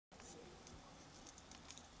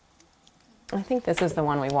I think this is the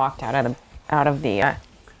one we walked out of the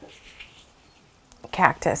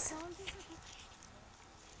cactus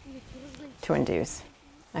to induce.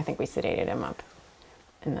 I think we sedated him up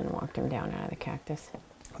and then walked him down out of the cactus.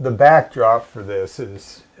 The backdrop for this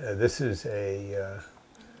is a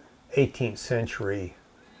 18th century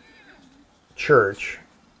church,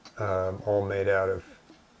 all made out of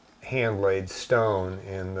hand-laid stone,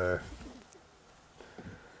 and the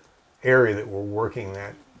area that we're working,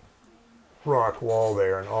 that rock wall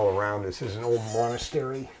there and all around us, is an old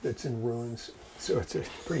monastery that's in ruins. So it's a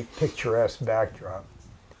pretty picturesque backdrop.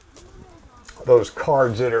 Those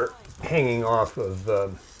cards that are hanging off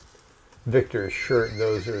of Victor's shirt,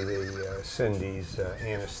 those are the Cindy's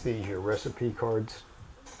anesthesia recipe cards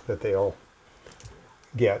that they all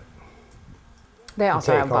get. They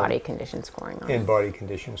also have body condition scoring on And it. body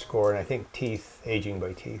condition score, and I think teeth, aging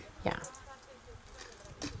by teeth. Yeah.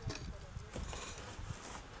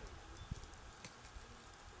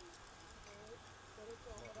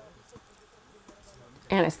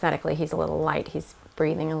 Anesthetically, he's a little light. He's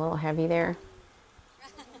breathing a little heavy there.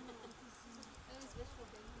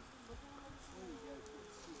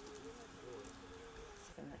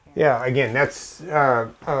 Yeah, again, that's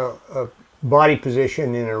a body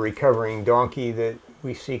position in a recovering donkey that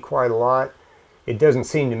we see quite a lot. It doesn't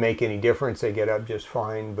seem to make any difference. They get up just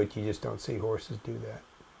fine, but you just don't see horses do that.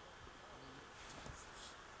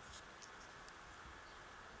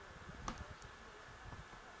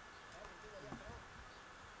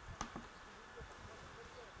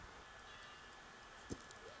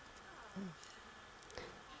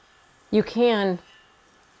 You can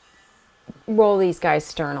roll these guys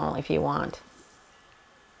sternal if you want.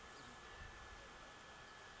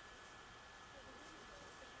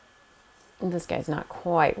 This guy's not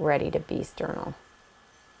quite ready to be sternal.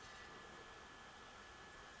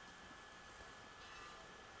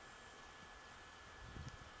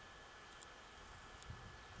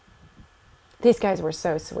 These guys were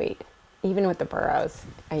so sweet, even with the burros.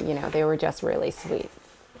 You know, they were just really sweet.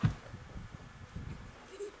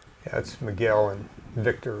 Yeah, it's Miguel and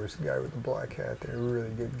Victor was the guy with the black hat. They're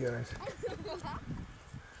really good guys.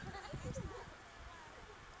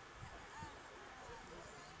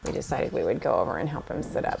 We decided we would go over and help him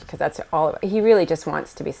sit up because that's all. He really just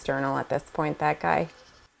wants to be sternal at this point, that guy.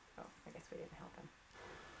 Oh, I guess we didn't help him.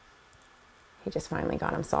 He just finally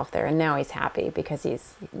got himself there, and now he's happy because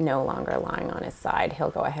he's no longer lying on his side.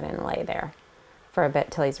 He'll go ahead and lay there for a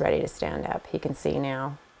bit till he's ready to stand up. He can see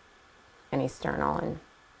now, and he's sternal. And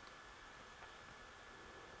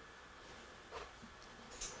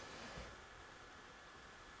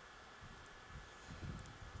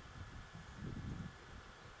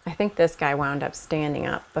I think this guy wound up standing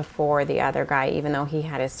up before the other guy, even though he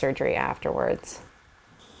had his surgery afterwards.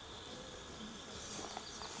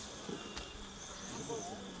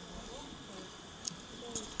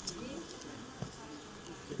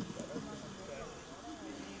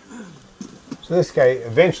 So this guy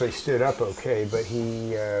eventually stood up okay, but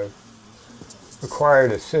he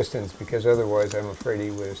required assistance because otherwise I'm afraid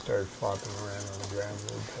he would have started flopping around on the ground a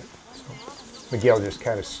little bit. So Miguel just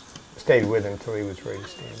kind of stayed with him until he was ready to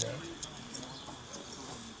stand up.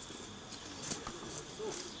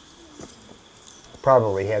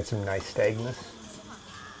 Probably had some nystagmus,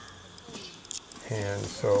 and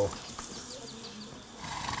so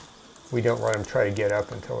we don't let them try to get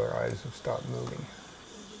up until their eyes have stopped moving.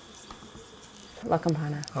 La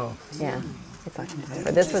Campana. Oh. Yeah, it's La Campana.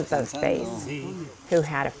 But this was the face who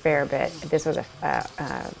had a fair bit. This was a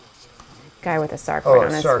guy with a sarcoid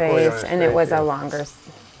on his face, and it was a longer.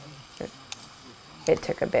 It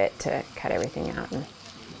took a bit to cut everything out, and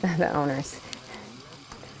the owner's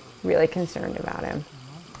really concerned about him.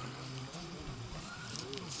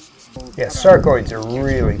 Yeah, sarcoids are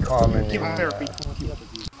really common in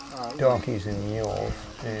donkeys and mules,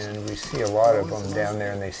 and we see a lot of them down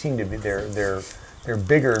there, and they seem to be they're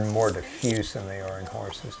bigger and more diffuse than they are in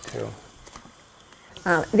horses too.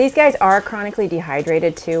 These guys are chronically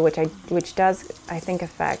dehydrated too, which does, I think,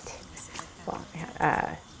 affect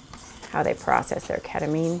how they process their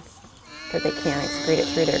ketamine, because they can't excrete it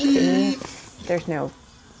through their kidneys. There's no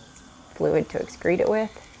fluid to excrete it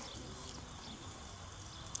with.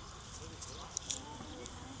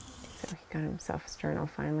 So he got himself sternal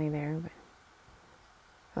finally there, but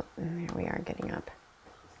oh, and there we are getting up.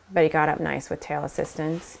 But he got up nice with tail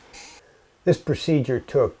assistance. This procedure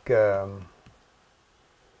took about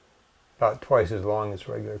twice as long as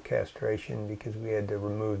regular castration because we had to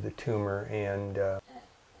remove the tumor and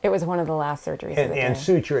it was one of the last surgeries of the day. And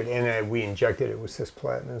suture it, and we injected it with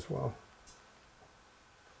cisplatin as well.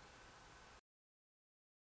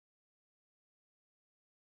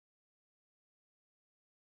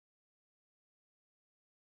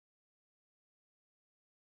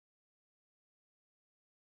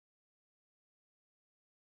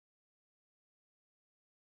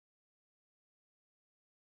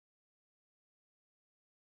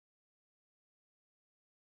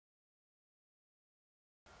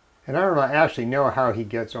 And I don't actually know how he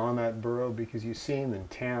gets on that burro because you see him in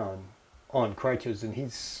town on crutches and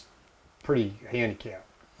he's pretty handicapped.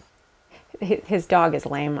 His dog is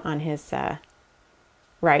lame on his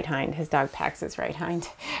right hind. His dog packs his right hind.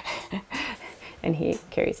 And he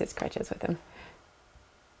carries his crutches with him.